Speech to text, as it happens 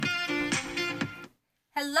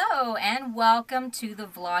Hello and welcome to the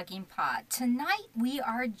Vlogging Pod. Tonight we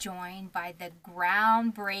are joined by the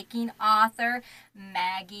groundbreaking author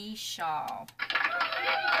Maggie Shaw.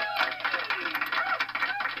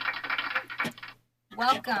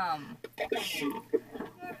 Welcome.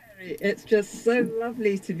 It's just so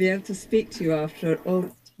lovely to be able to speak to you after all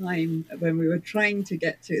this time when we were trying to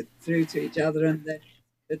get through to each other and then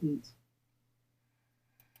couldn't.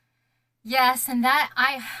 Yes, and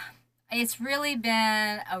it's really been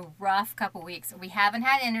a rough couple weeks. We haven't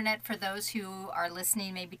had internet for those who are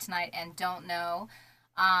listening maybe tonight and don't know.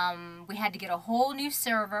 We had to get a whole new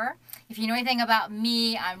server. If you know anything about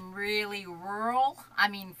me, I'm really rural. I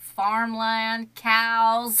mean, farmland,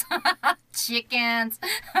 cows, chickens.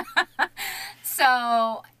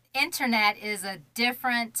 So, internet is a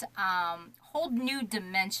different, whole new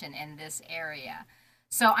dimension in this area.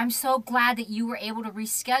 So, I'm so glad that you were able to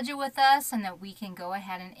reschedule with us and that we can go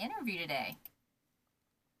ahead and interview today.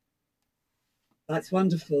 That's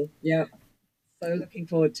wonderful. Yeah, so looking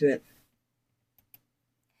forward to it.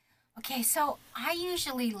 Okay, so I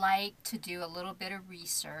usually like to do a little bit of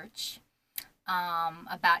research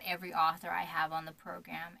about every author I have on the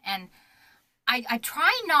program. And I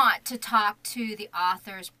try not to talk to the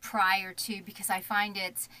authors prior to because I find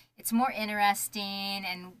it's more interesting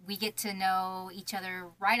and we get to know each other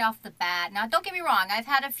right off the bat. Now, don't get me wrong, I've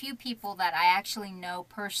had a few people that I actually know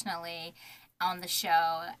personally on the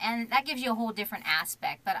show, and that gives you a whole different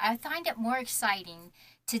aspect. But I find it more exciting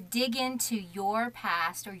to dig into your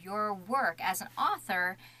past or your work as an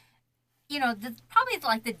author, probably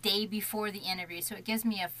like the day before the interview, so it gives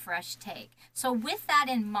me a fresh take. So, with that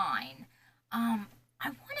in mind, I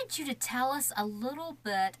wanted you to tell us a little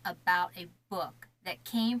bit about a book that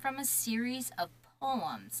came from a series of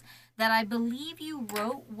poems that I believe you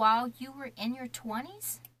wrote while you were in your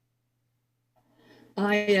 20s.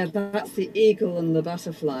 That's The Eagle and the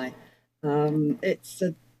Butterfly. It's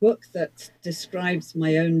a book that describes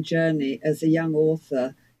my own journey as a young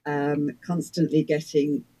author, constantly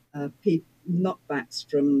getting knockbacks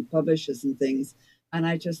from publishers and things. And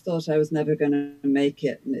I just thought I was never going to make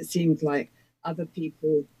it. And it seemed like other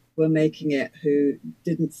people were making it who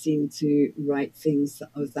didn't seem to write things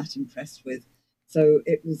that I was that impressed with. So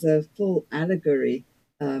it was a full allegory.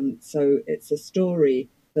 So it's a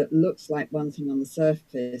story that looks like one thing on the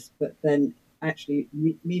surface, but then actually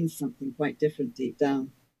means something quite different deep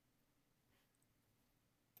down.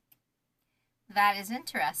 That is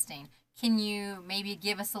interesting. Can you maybe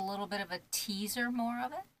give us a little bit of a teaser more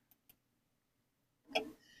of it?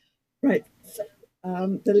 Right. So,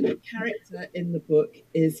 the lead character in the book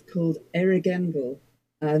is called Erigendel,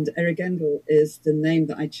 and Erigendel is the name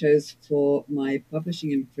that I chose for my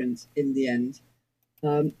publishing imprint in the end.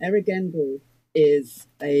 Erigendel is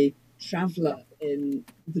a traveler in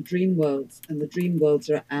the dream worlds, and the dream worlds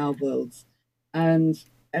are our worlds. And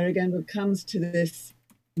Erigendel comes to this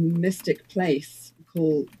mystic place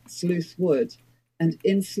called Sleuth Wood, and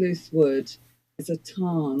in Sleuth Wood is a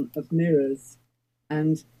tarn of mirrors,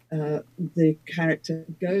 and the character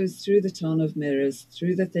goes through the tarn of mirrors,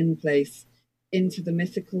 through the thin place, into the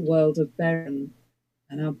mythical world of Beren.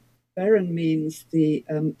 And now Beren means the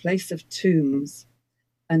place of tombs,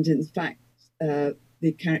 and in fact,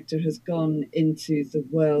 the character has gone into the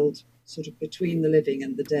world sort of between the living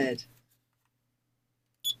and the dead.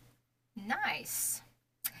 Nice.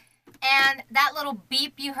 And that little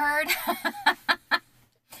beep you heard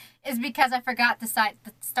is because I forgot to start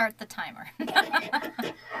the timer.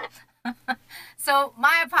 So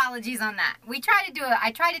my apologies on that. I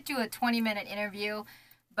tried to do a 20-minute interview,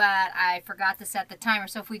 but I forgot to set the timer.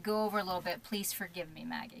 So if we go over a little bit, please forgive me,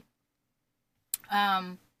 Maggie.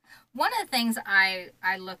 One of the things I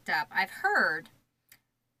looked up, I've heard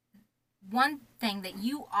one thing that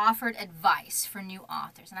you offered advice for new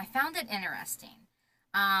authors, and I found it interesting.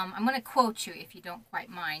 I'm going to quote you if you don't quite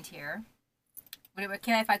mind here. Would it be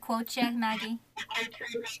okay if I quote you, Maggie?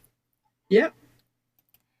 Yep.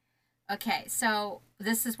 Okay, so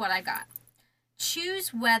this is what I got.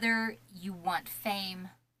 Choose whether you want fame,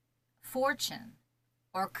 fortune,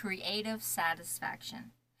 or creative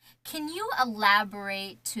satisfaction. Can you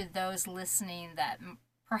elaborate to those listening that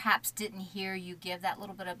perhaps didn't hear you give that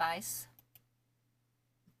little bit of advice?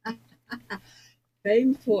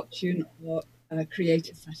 Fame, fortune, or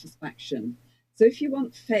creative satisfaction. So if you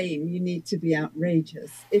want fame, you need to be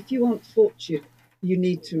outrageous. If you want fortune, you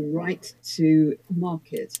need to write to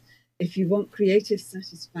market. If you want creative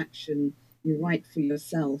satisfaction, you write for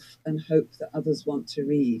yourself and hope that others want to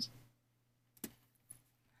read.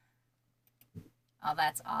 Oh,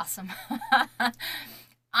 that's awesome.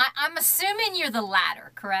 I'm assuming you're the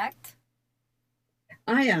latter, correct?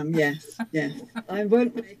 I am, yes, yes. I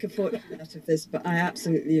won't make a fortune out of this, but I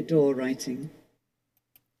absolutely adore writing.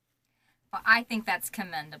 Well, I think that's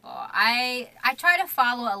commendable. I try to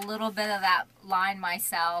follow a little bit of that line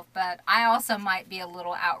myself, but I also might be a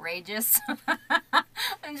little outrageous.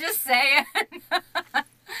 I'm just saying.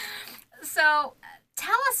 So,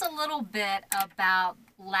 tell us a little bit about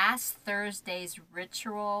last Thursday's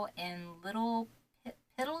ritual in Little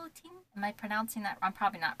Piddleton. Am I pronouncing that? I'm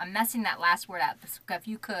probably not. I'm messing that last word up. If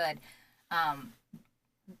you could um,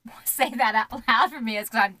 say that out loud for me, it's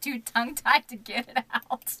because I'm too tongue tied to get it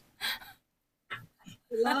out.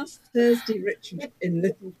 The last Thursday ritual in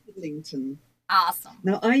Little Piddlington. Awesome.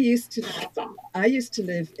 Now, I used to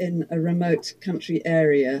live in a remote country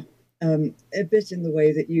area, a bit in the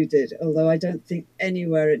way that you did, although I don't think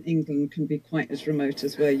anywhere in England can be quite as remote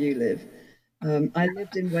as where you live. I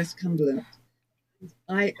lived in West Cumberland.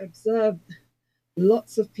 I observed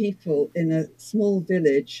lots of people in a small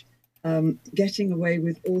village getting away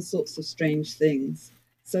with all sorts of strange things.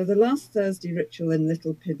 So the last Thursday ritual in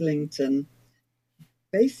Little Piddlington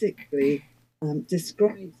basically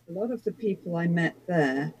describes a lot of the people I met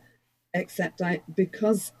there, except I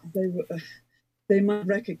because they might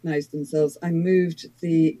recognize themselves. I moved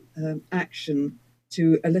the action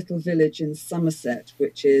to a little village in Somerset,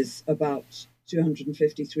 which is about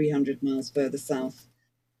 250, 300 miles further south.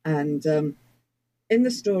 And in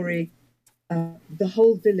the story, the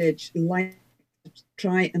whole village likes to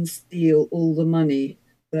try and steal all the money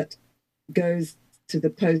that goes to the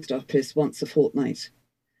post office once a fortnight.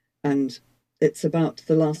 And it's about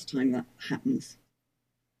the last time that happens.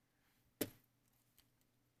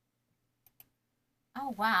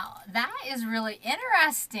 Oh wow, that is really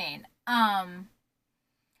interesting.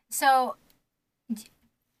 So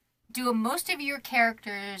do most of your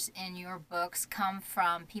characters in your books come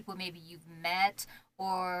from people maybe you've met,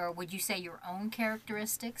 or would you say your own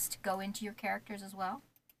characteristics to go into your characters as well?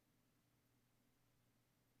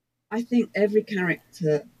 I think every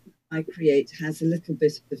character I create has a little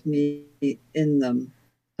bit of me in them,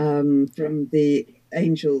 from the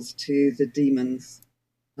angels to the demons,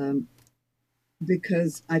 um,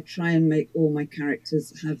 because I try and make all my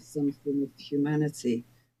characters have some form of humanity.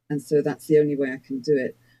 And so that's the only way I can do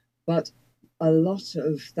it. But a lot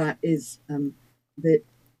of that is the,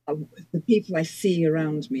 uh, the people I see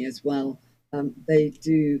around me as well. They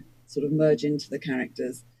do sort of merge into the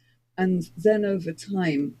characters. And then over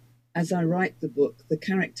time, as I write the book, the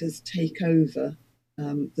characters take over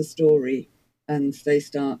the story and they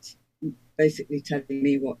start basically telling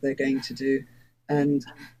me what they're going to do. And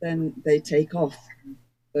then they take off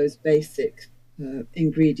those basic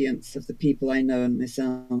ingredients of the people I know and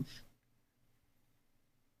myself.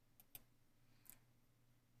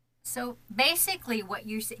 So basically, what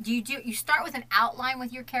you start with an outline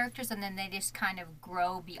with your characters, and then they just kind of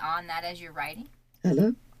grow beyond that as you're writing.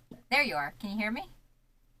 Hello? There you are. Can you hear me?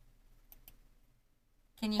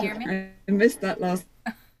 Can you hear me? I missed that last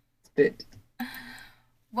bit.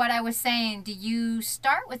 What I was saying, do you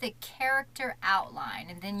start with a character outline,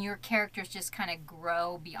 and then your characters just kind of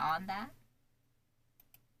grow beyond that?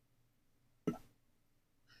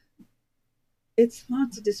 It's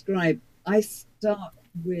hard to describe. I start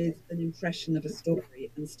with an impression of a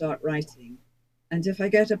story and start writing. And if I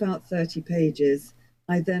get about 30 pages,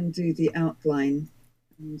 I then do the outline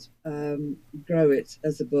and grow it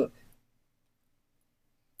as a book.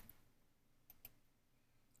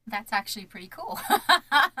 That's actually pretty cool.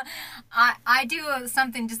 I do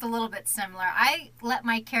something just a little bit similar. I let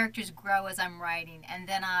my characters grow as I'm writing, and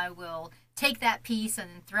then I will take that piece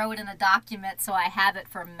and throw it in a document so I have it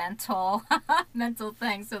for mental mental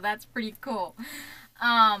things. So that's pretty cool.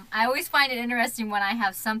 I always find it interesting when I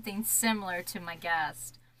have something similar to my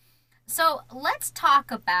guest. So let's talk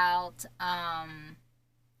about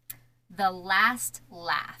the last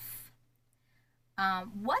laugh.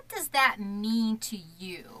 What does that mean to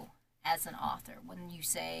you as an author when you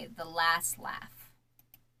say the last laugh?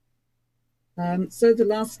 So the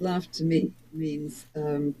last laugh to me means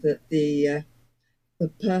that the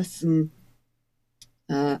person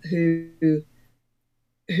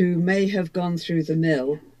who may have gone through the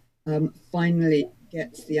mill finally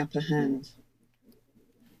gets the upper hand.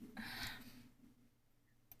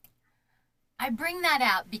 I bring that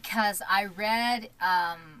out because I read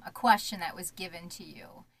a question that was given to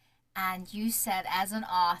you, and you said, as an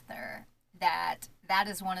author, that that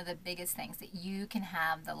is one of the biggest things that you can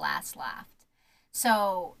have the last laugh.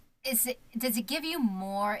 So, does it give you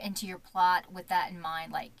more into your plot with that in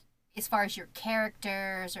mind, like as far as your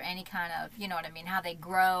characters or any kind of, you know what I mean, how they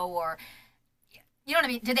grow, or you know what I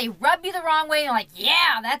mean? Do they rub you the wrong way? You're like,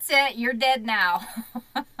 yeah, that's it, you're dead now.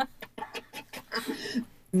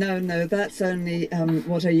 No, no, that's only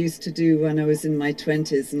what I used to do when I was in my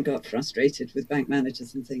 20s and got frustrated with bank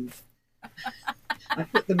managers and things. I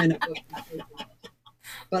put them in a book,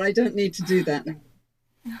 but I don't need to do that now.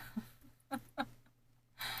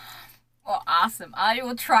 Well, awesome. I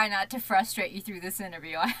will try not to frustrate you through this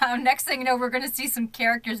interview. Next thing you know, we're going to see some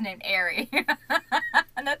characters named Airy.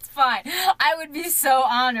 And that's fine. I would be so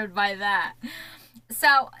honored by that.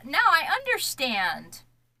 So now I understand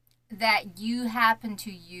that you happen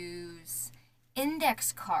to use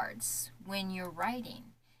index cards when you're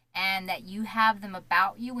writing and that you have them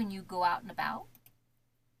about you when you go out and about.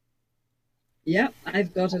 Yep,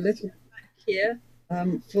 I've got a little pack here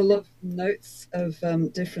full of notes of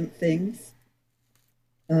different things.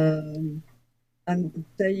 Um, and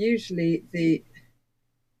they're usually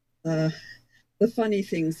uh, the funny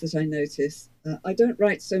things that I notice. I don't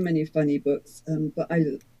write so many funny books, but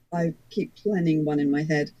I keep planning one in my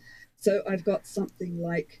head. So I've got something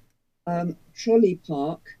like Trolley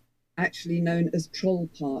Park, actually known as Troll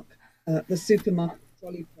Park. The supermarket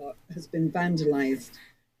Trolley Park has been vandalized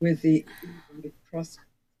with the cross.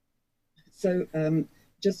 So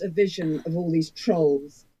just a vision of all these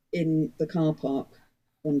trolls in the car park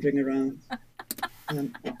wandering around.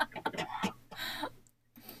 Um,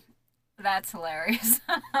 That's hilarious.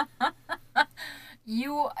 Do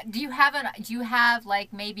you have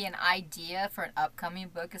like maybe an idea for an upcoming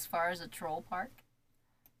book as far as a troll park?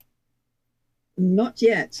 Not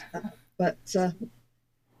yet, but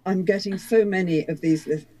I'm getting so many of these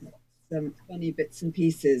funny bits and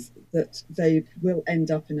pieces that they will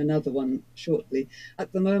end up in another one shortly.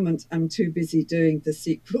 At the moment, I'm too busy doing the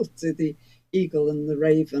sequel to The Eagle and the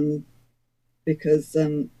Raven because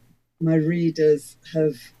my readers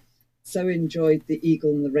have so enjoyed The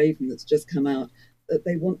Eagle and the Raven that's just come out that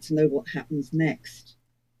they want to know what happens next.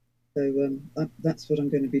 So that's what I'm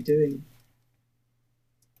going to be doing.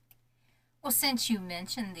 Well, since you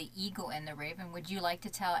mentioned the eagle and the raven, would you like to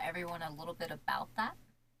tell everyone a little bit about that?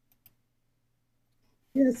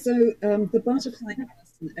 Yeah, so the butterfly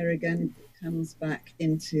person, Erigen, comes back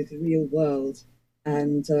into the real world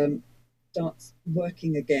and starts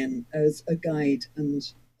working again as a guide and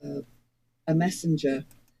uh, a messenger.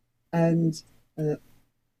 And uh,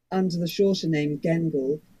 under the shorter name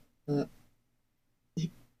Gendel, uh,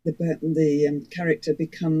 the character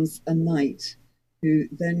becomes a knight who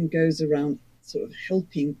then goes around sort of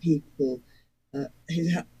helping people.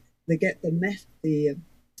 They get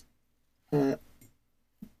uh,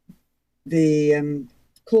 the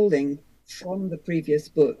calling from the previous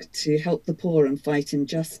book to help the poor and fight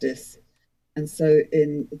injustice. And so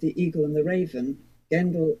in The Eagle and the Raven,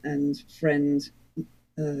 Gendel and friend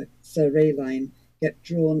Sir Rayline get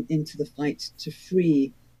drawn into the fight to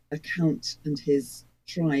free a count and his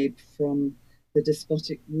tribe from the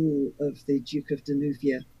despotic rule of the Duke of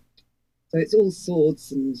Danuvia. So it's all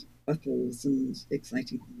swords and battles and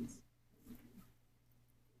exciting things.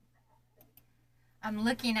 I'm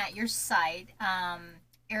looking at your site,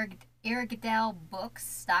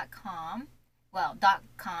 irrigadelbooks.com. Well,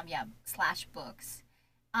 .com, yeah, slash books.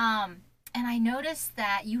 And I noticed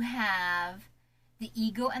that you have the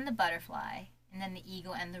eagle and the butterfly, and then the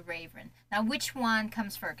eagle and the raven. Now, which one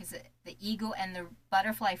comes first? Is it the eagle and the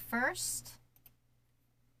butterfly first?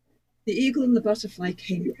 The eagle and the butterfly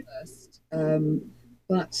came first,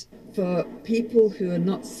 but for people who are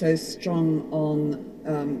not so strong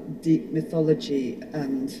on deep mythology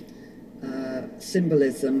and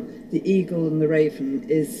symbolism, the eagle and the raven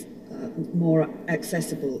is more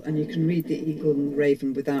accessible, and you can read the eagle and the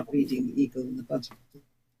raven without reading the eagle and the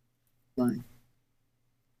butterfly.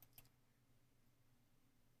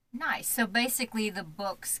 Nice. So basically, the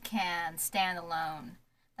books can stand alone.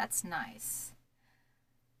 That's nice.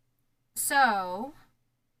 So,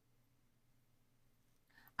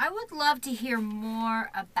 I would love to hear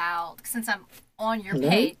more about, since I'm on your Hello?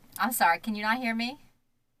 page. I'm sorry, can you not hear me?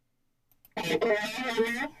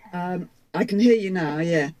 I can hear you now,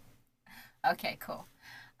 yeah. Okay, cool.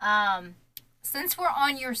 Um, since we're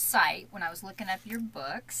on your site, when I was looking up your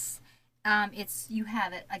books, it's you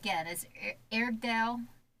have it again. It's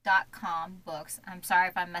airedale.com books. I'm sorry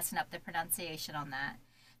if I'm messing up the pronunciation on that.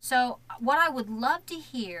 So, what I would love to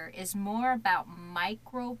hear is more about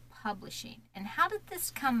micro publishing and how did this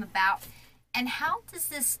come about, and how does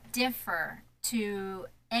this differ to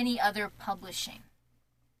any other publishing?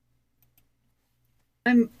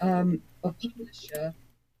 I'm a publisher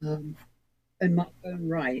um, in my own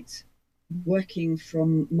right, working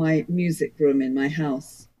from my music room in my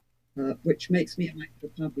house, which makes me a micro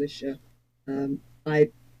publisher. I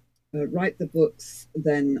write the books,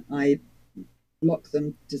 then I block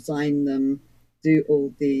them, design them, do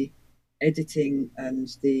all the editing and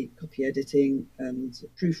the copy editing and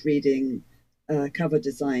proofreading, cover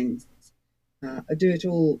designs. I do it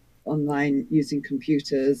all online using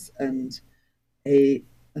computers and a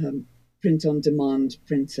print on demand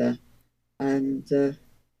printer. And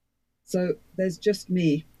so there's just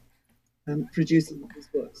me producing these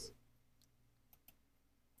books.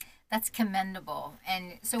 That's commendable.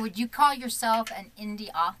 And so, would you call yourself an indie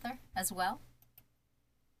author as well?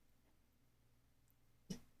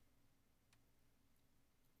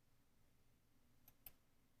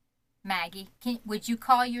 Maggie, would you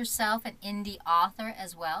call yourself an indie author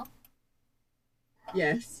as well?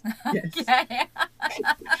 Yes, yes. Okay.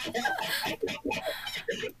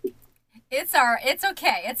 It's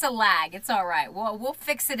okay. It's a lag. It's all right. We'll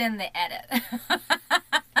fix it in the edit.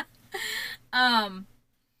 um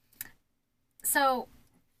so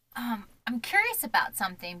I'm curious about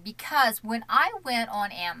something because when I went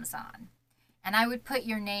on Amazon and I would put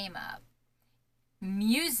your name up,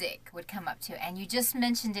 music would come up too. And you just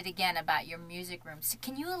mentioned it again about your music room. So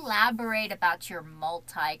can you elaborate about your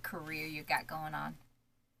multi career you got going on?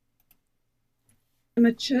 I'm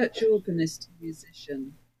a church organist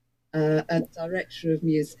musician, a director of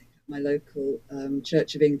music at my local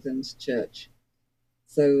Church of England church.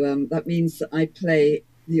 So that means that I play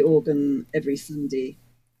the organ every Sunday.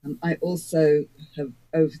 I also have,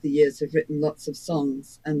 over the years, have written lots of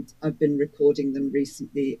songs, and I've been recording them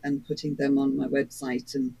recently and putting them on my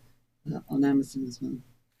website and on Amazon as well.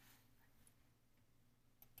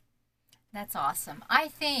 That's awesome. I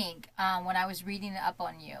think when I was reading up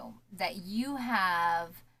on you that you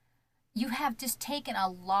have just taken a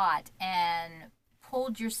lot and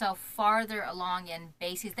pulled yourself farther along in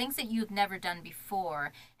basic things that you've never done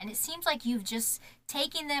before, and it seems like you've just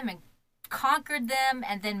taken them and conquered them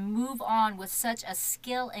and then move on with such a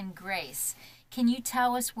skill and grace. Can you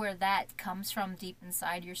tell us where that comes from deep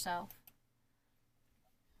inside yourself?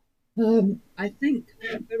 I think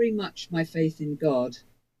very much my faith in God,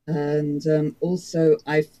 and also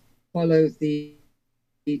I follow the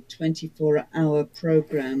 24-hour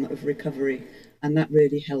program of recovery, and that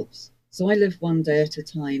really helps. So I live one day at a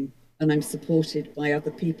time, and I'm supported by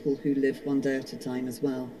other people who live one day at a time as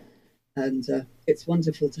well. And it's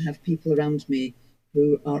wonderful to have people around me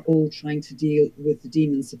who are all trying to deal with the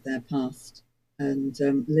demons of their past and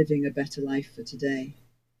living a better life for today.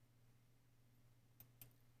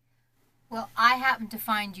 Well, I happen to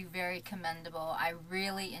find you very commendable. I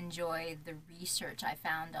really enjoyed the research I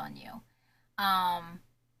found on you. Um,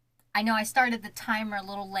 I know I started the timer a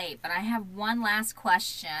little late, but I have one last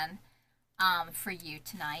question for you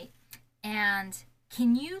tonight. And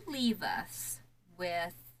can you leave us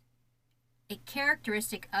with a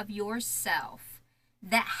characteristic of yourself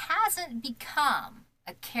that hasn't become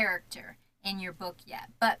a character in your book yet,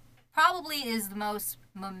 but probably is the most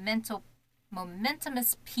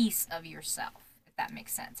momentumous piece of yourself, if that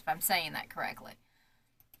makes sense, if I'm saying that correctly?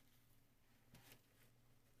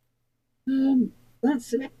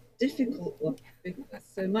 That's a difficult one because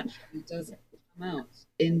so much of it does come out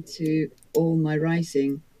into all my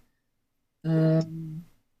writing. Um,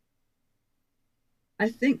 I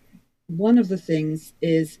think one of the things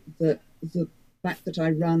is that the fact that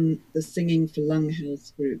I run the Singing for Lung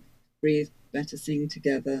Health group, Breathe Better Sing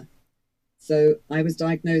Together. So I was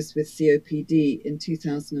diagnosed with COPD in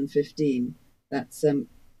 2015. That's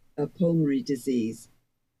a pulmonary disease.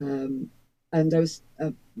 Um, and I was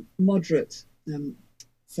a moderate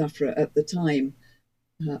sufferer at the time,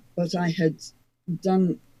 but I had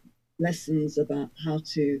done lessons about how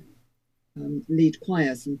to lead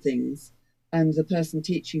choirs and things. And the person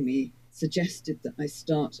teaching me suggested that I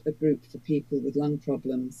start a group for people with lung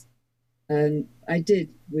problems. And I did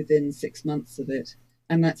within 6 months of it.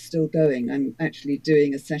 And that's still going. I'm actually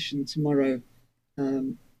doing a session tomorrow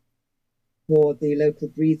um, for the local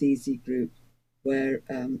Breathe Easy group where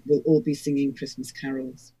we'll all be singing Christmas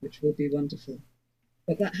carols, which will be wonderful.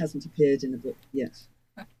 But that hasn't appeared in a book yet.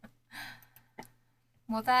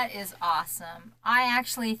 Well, that is awesome. I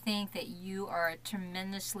actually think that you are a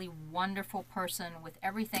tremendously wonderful person with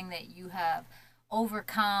everything that you have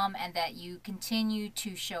overcome and that you continue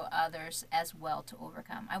to show others as well to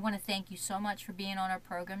overcome. I want to thank you so much for being on our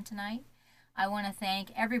program tonight. I want to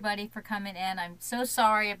thank everybody for coming in. I'm so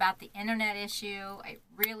sorry about the internet issue. It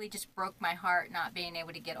really just broke my heart not being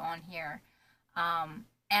able to get on here. And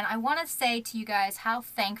I want to say to you guys how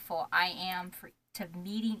thankful I am for to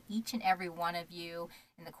meeting each and every one of you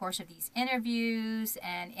in the course of these interviews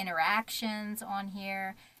and interactions on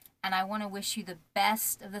here. And I want to wish you the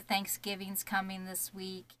best of the Thanksgivings coming this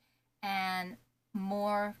week and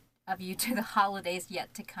more of you to the holidays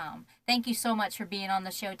yet to come. Thank you so much for being on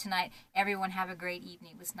the show tonight. Everyone, have a great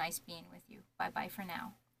evening. It was nice being with you. Bye bye for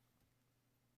now.